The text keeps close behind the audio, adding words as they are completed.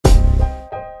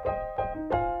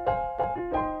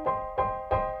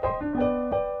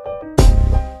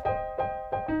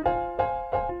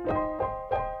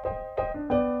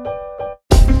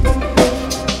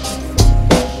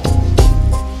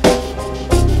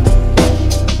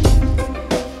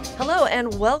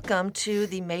and welcome to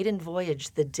the Maiden Voyage,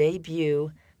 the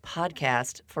debut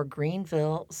podcast for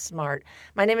Greenville Smart.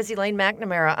 My name is Elaine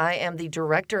McNamara. I am the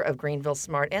director of Greenville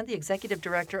Smart and the executive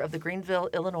director of the Greenville,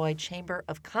 Illinois Chamber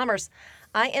of Commerce.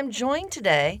 I am joined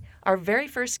today, our very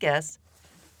first guest,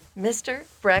 Mr.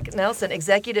 Breck Nelson,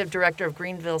 executive director of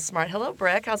Greenville Smart. Hello,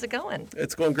 Breck. How's it going?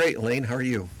 It's going great, Elaine. How are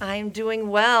you? I'm doing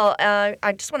well.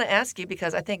 I just want to ask you,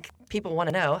 because I think people want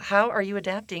to know, how are you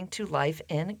adapting to life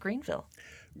in Greenville?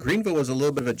 Greenville was a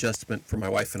little bit of adjustment for my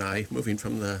wife and I, moving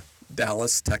from the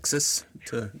Dallas, Texas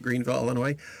to Greenville,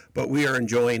 Illinois. But we are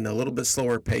enjoying a little bit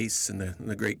slower pace and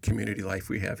the great community life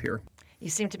we have here. You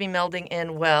seem to be melding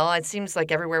in well. It seems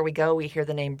like everywhere we go, we hear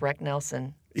the name Breck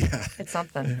Nelson. Yeah. It's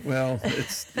something. Well,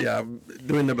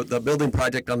 doing the building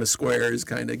project on the square is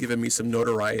kind of giving me some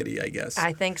notoriety, I guess.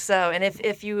 I think so. And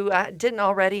if you didn't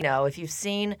already know, if you've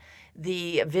seen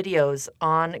the videos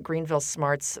on Greenville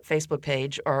Smart's Facebook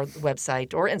page or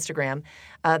website or Instagram,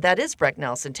 that is Breck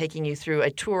Nelson taking you through a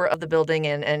tour of the building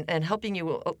and helping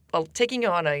you, taking you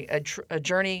on a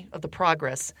journey of the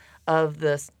progress of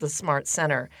the Smart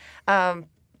Center.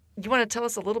 You want to tell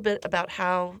us a little bit about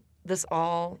how this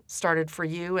all started for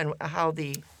you and how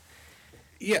the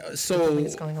building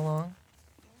is going along?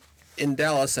 In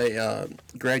Dallas, I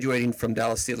graduating from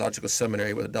Dallas Theological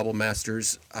Seminary with a double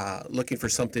master's, looking for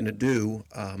something to do.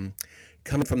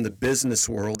 Coming from the business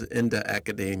world into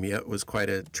academia was quite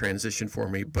a transition for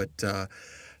me. But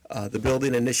the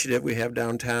building initiative we have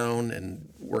downtown and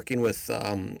working with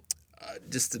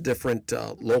just the different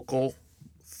local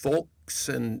folks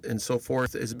and so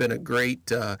forth has been a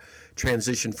great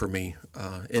transition for me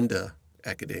into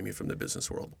academia from the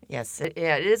business world. Yes, it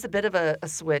is a bit of a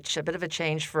switch, a bit of a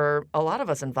change for a lot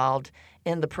of us involved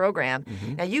in the program.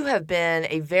 Mm-hmm. Now, you have been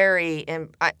a very,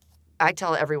 and I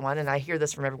tell everyone, and I hear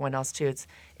this from everyone else too,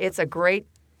 it's a great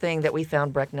thing that we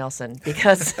found Breck Nelson,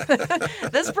 because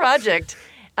this project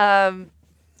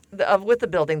with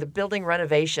the building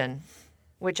renovation,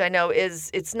 which I know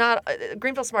it's not,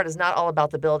 Greenville Smart is not all about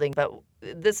the building, but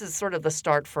this is sort of the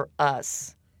start for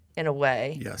us in a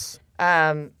way. Yes.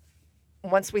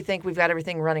 Once we think we've got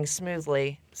everything running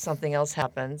smoothly, something else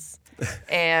happens.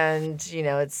 And,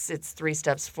 it's 3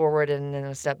 steps forward and then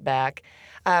a step back.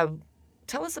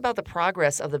 Tell us about the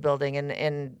progress of the building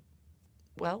and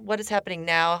what is happening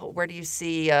now? Where do you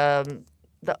see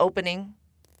the opening?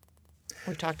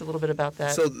 We've talked a little bit about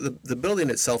that. So the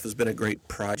building itself has been a great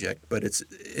project, but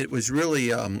it was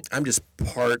really, I'm just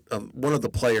part of one of the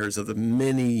players of the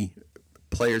many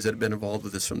players that have been involved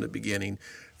with this from the beginning,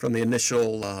 from the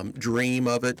initial dream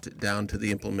of it down to the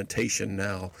implementation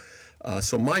now.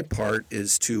 So my part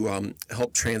is to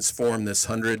help transform this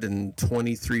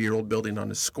 123-year-old building on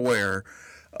the square,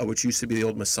 which used to be the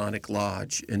old Masonic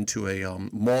Lodge, into a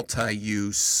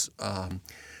multi-use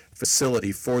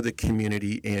facility for the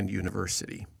community and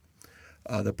university.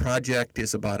 The project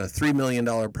is about a $3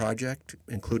 million project,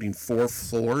 including 4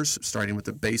 floors, starting with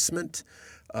the basement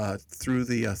through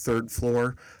the 3rd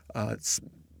floor. It's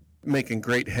making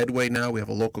great headway now. We have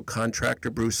a local contractor,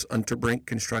 Bruce Unterbrink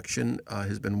Construction,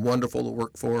 has been wonderful to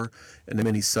work for, and the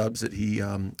many subs that he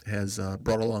has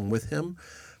brought along with him.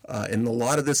 And a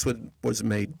lot of this was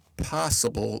made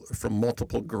possible from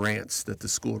multiple grants that the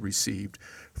school received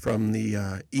from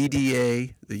the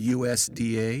EDA, the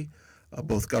USDA,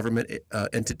 both government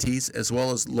entities, as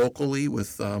well as locally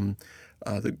with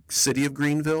the city of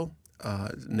Greenville,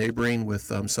 neighboring with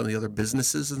some of the other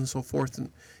businesses and so forth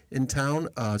in town.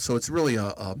 So it's really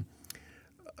an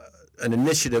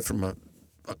initiative from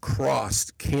across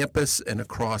campus and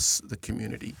across the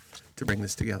community to bring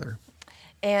this together.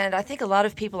 And I think a lot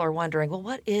of people are wondering, well,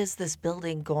 what is this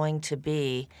building going to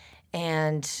be?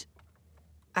 And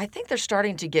I think they're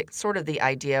starting to get sort of the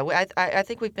idea. I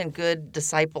think we've been good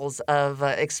disciples of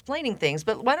explaining things,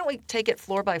 but why don't we take it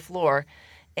floor by floor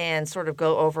and sort of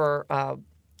go over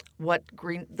what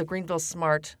the Greenville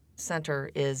Smart Center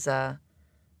is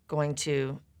going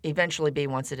to eventually be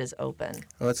once it is open.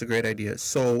 Oh, that's a great idea.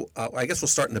 So I guess we'll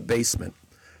start in the basement.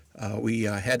 We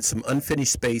had some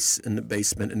unfinished space in the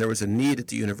basement, and there was a need at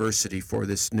the university for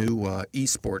this new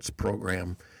esports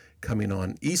program coming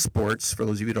on. Esports, for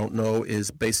those of you who don't know,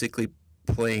 is basically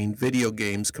playing video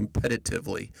games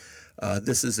competitively.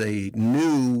 This is a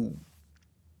new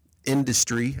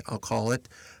industry, I'll call it,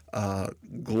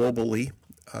 globally.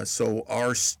 So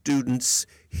our students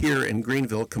here in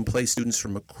Greenville can play students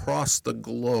from across the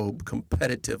globe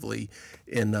competitively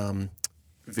in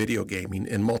video gaming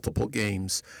in multiple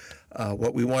games.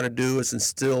 What we want to do is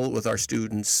instill with our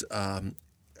students,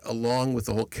 along with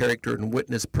the whole character and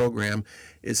witness program,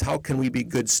 is how can we be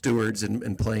good stewards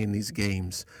in playing these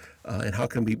games. and how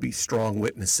can we be strong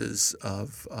witnesses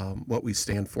of what we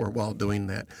stand for while doing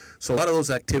that. So a lot of those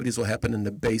activities will happen in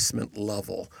the basement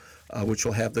level, which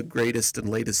will have the greatest and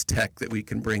latest tech that we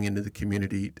can bring into the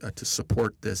community to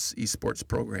support this esports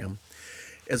program.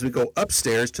 As we go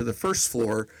upstairs to the first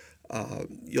floor,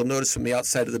 you'll notice from the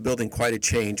outside of the building quite a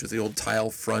change with the old tile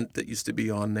front that used to be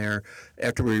on there.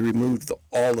 After we removed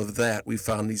all of that, we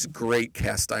found these great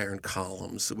cast iron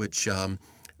columns, which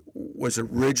was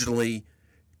originally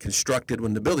constructed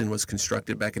when the building was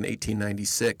constructed back in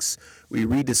 1896. We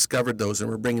rediscovered those, and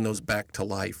we're bringing those back to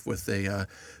life with a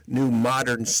new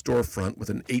modern storefront with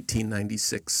an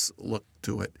 1896 look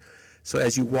to it. So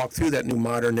as you walk through that new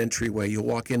modern entryway, you'll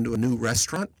walk into a new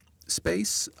restaurant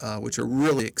space, which we're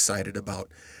really excited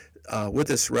about. With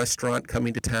this restaurant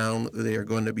coming to town, they're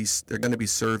going to be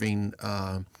serving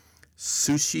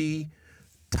sushi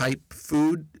type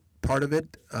food. Part of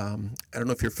it. I don't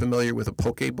know if you're familiar with a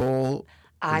poke bowl.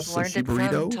 I've learned it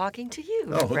burrito. from talking to you,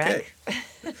 Oh, okay.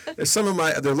 Greg.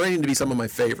 They're learning to be some of my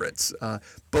favorites,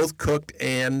 both cooked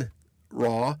and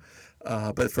raw.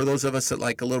 But for those of us that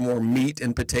like a little more meat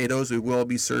and potatoes, we will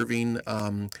be serving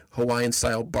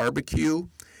Hawaiian-style barbecue.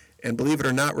 And believe it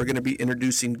or not, we're going to be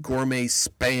introducing gourmet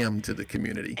Spam to the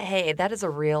community. Hey, that is a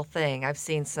real thing. I've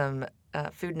seen some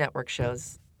Food Network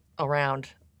shows around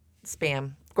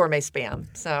Spam, gourmet Spam.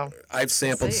 So I've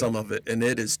sampled some of it, and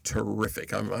it is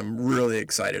terrific. I'm really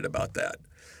excited about that.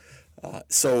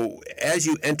 So as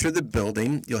you enter the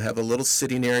building, you'll have a little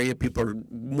sitting area. People are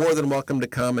more than welcome to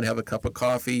come and have a cup of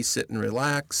coffee, sit and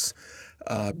relax,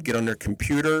 get on their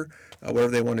computer,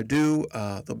 whatever they want to do.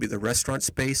 There'll be the restaurant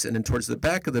space. And then towards the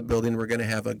back of the building, we're going to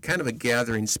have a kind of a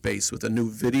gathering space with a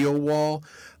new video wall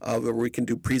where we can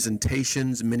do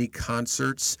presentations, mini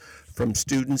concerts from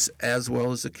students as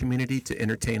well as the community to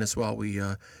entertain us while we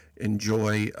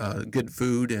enjoy good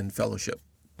food and fellowship.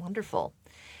 Wonderful.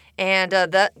 And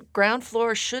that ground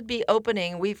floor should be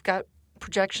opening. We've got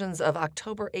projections of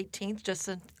October 18th, just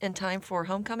in time for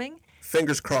homecoming.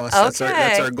 Fingers crossed. Okay.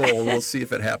 That's our goal. We'll see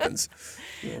if it happens.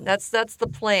 That's the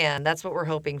plan. That's what we're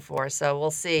hoping for. So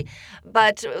we'll see.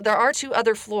 But there are 2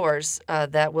 other floors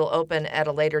that will open at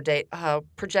a later date,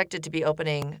 projected to be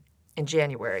opening in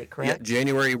January, correct? Yeah,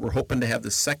 January, we're hoping to have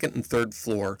the second and third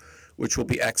floor, which will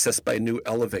be accessed by a new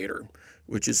elevator,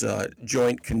 which is a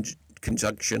joint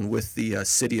conjunction with the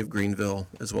city of Greenville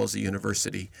as well as the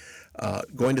university.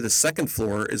 Going to the second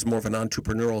floor is more of an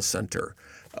entrepreneurial center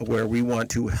where we want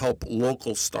to help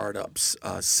local startups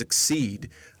succeed.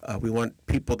 We want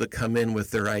people to come in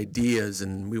with their ideas,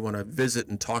 and we want to visit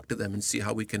and talk to them and see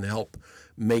how we can help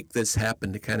make this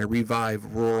happen to kind of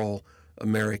revive rural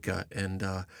America and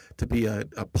to be a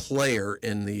player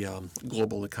in the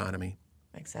global economy.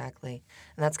 Exactly.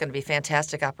 And that's going to be a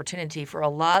fantastic opportunity for a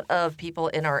lot of people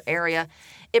in our area.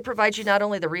 It provides you not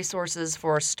only the resources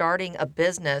for starting a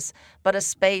business, but a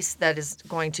space that is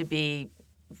going to be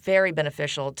very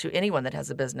beneficial to anyone that has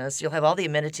a business. You'll have all the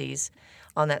amenities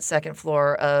on that second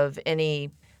floor of any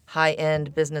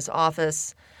high-end business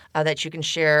office that you can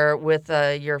share with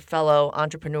your fellow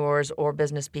entrepreneurs or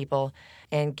business people,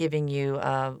 and giving you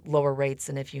lower rates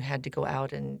than if you had to go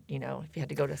out and, if you had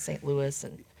to go to St. Louis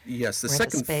and Yes, the rent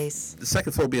second a space. The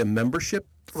second floor will be a membership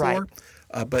floor.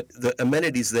 Right. But the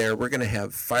amenities there, we're going to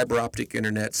have fiber optic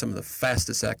internet, some of the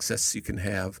fastest access you can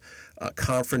have, a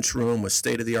conference room with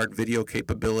state-of-the-art video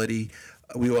capability.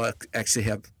 We will actually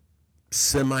have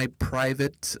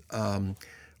semi-private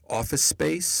office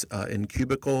space in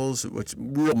cubicles, which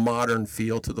real modern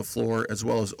feel to the floor, as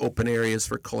well as open areas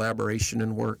for collaboration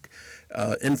and work.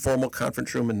 Informal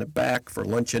conference room in the back for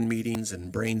luncheon meetings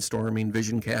and brainstorming,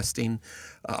 vision casting.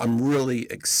 I'm really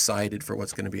excited for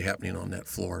what's going to be happening on that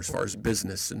floor as far as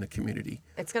business in the community.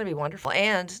 It's going to be wonderful.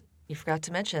 And you forgot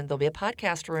to mention there'll be a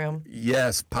podcast room.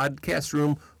 Yes, podcast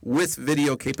room with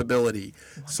video capability.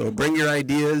 So bring your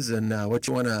ideas and what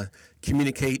you want to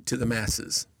communicate to the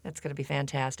masses. That's going to be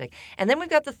fantastic. And then we've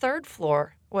got the third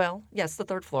floor. Well, yes, the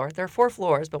third floor. There are 4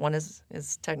 floors, but one is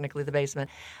technically the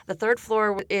basement. The third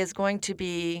floor is going to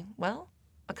be, well,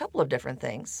 a couple of different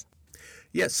things.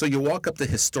 Yes, so you walk up the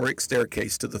historic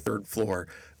staircase to the third floor,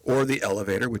 or the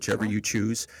elevator, whichever you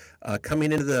choose.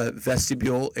 Coming into the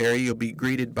vestibule area, you'll be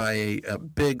greeted by a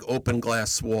big open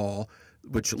glass wall,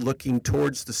 which looking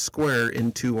towards the square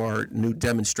into our new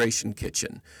demonstration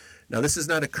kitchen. Now, this is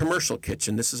not a commercial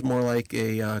kitchen. This is more like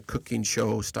a cooking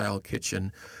show style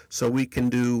kitchen. So we can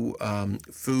do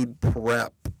food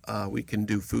prep. We can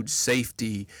do food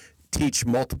safety, teach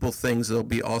multiple things. There'll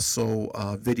be also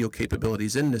video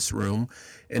capabilities in this room.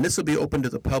 And this will be open to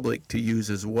the public to use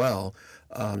as well.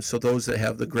 So those that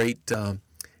have the great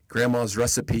grandma's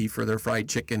recipe for their fried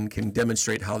chicken can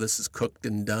demonstrate how this is cooked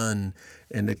and done,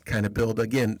 and it kind of build,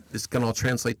 again, this can all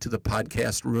translate to the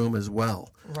podcast room as well.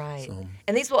 Right. So,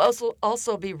 And these will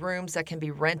also be rooms that can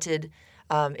be rented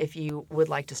if you would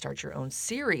like to start your own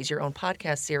series, your own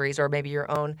podcast series, or maybe your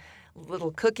own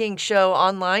little cooking show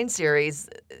online series.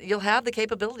 You'll have the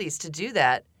capabilities to do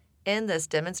that in this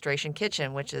demonstration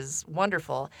kitchen, which is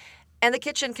wonderful. And the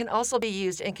kitchen can also be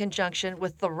used in conjunction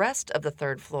with the rest of the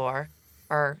third floor,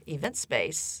 our event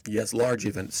space. yes, large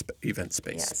event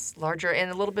space. Yes, larger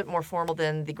and a little bit more formal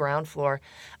than the ground floor.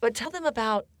 But tell them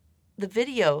about the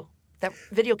video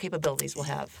capabilities we'll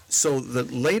have. So the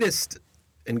latest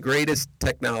and greatest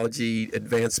technology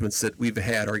advancements that we've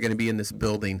had are going to be in this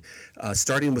building,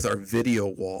 starting with our video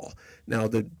wall. Now,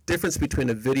 the difference between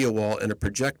a video wall and a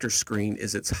projector screen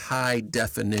is its high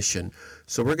definition.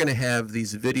 So we're going to have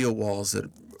these video walls that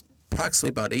are approximately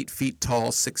about 8 feet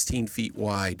tall, 16 feet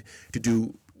wide, to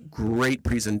do great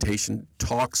presentation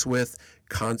talks with,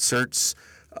 concerts,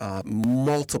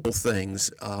 multiple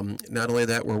things. Not only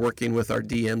that, we're working with our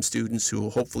DM students who will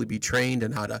hopefully be trained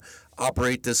in how to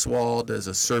operate this wall as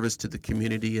a service to the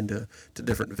community and to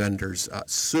different vendors.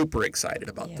 Super excited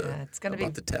about it's gonna be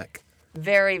the tech.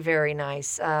 Very, very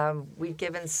nice. We've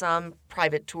given some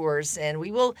private tours, and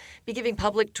we will be giving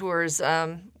public tours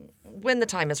when the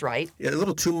time is right. Yeah, a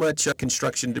little too much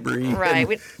construction debris Right.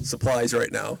 and supplies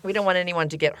right now. We don't want anyone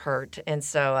to get hurt, and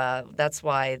so that's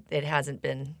why it hasn't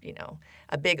been,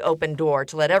 a big open door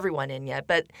to let everyone in yet.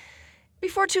 But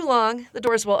before too long, the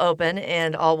doors will open,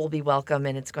 and all will be welcome,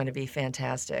 and it's going to be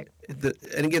fantastic.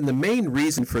 And again, the main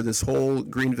reason for this whole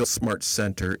Greenville Smart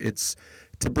Center, it's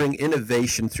to bring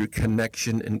innovation through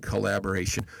connection and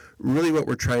collaboration. Really what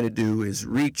we're trying to do is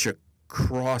reach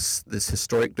across this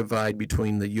historic divide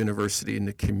between the university and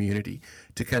the community,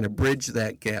 to kind of bridge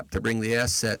that gap, to bring the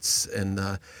assets and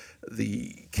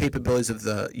the capabilities of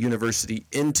the university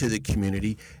into the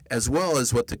community, as well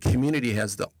as what the community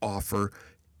has to offer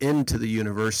into the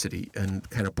university, and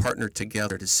kind of partner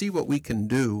together to see what we can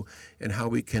do and how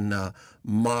we can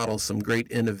model some great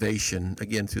innovation,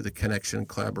 again, through the connection and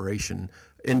collaboration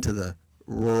into the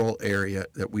rural area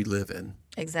that we live in.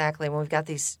 Exactly. When we've got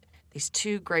these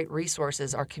two great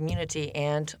resources, our community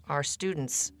and our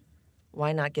students,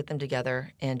 why not get them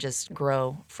together and just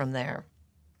grow from there?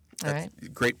 All right.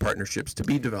 Great partnerships to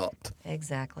be developed.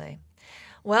 Exactly.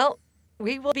 Well,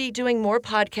 we will be doing more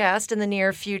podcasts in the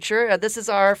near future. This is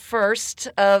our first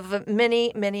of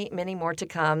many, many, many more to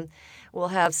come. We'll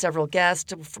have several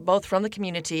guests, both from the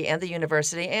community and the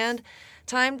university, and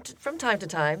from time to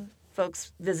time,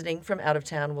 folks visiting from out of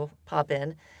town will pop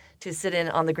in to sit in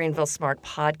on the Greenville Smart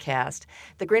Podcast.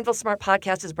 The Greenville Smart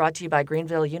Podcast is brought to you by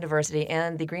Greenville University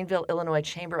and the Greenville, Illinois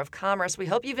Chamber of Commerce. We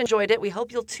hope you've enjoyed it. We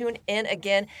hope you'll tune in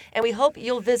again, and we hope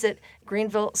you'll visit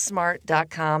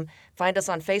greenvillesmart.com. Find us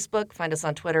on Facebook, find us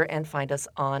on Twitter, and find us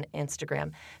on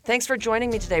Instagram. Thanks for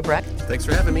joining me today, Breck. Thanks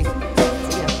for having me.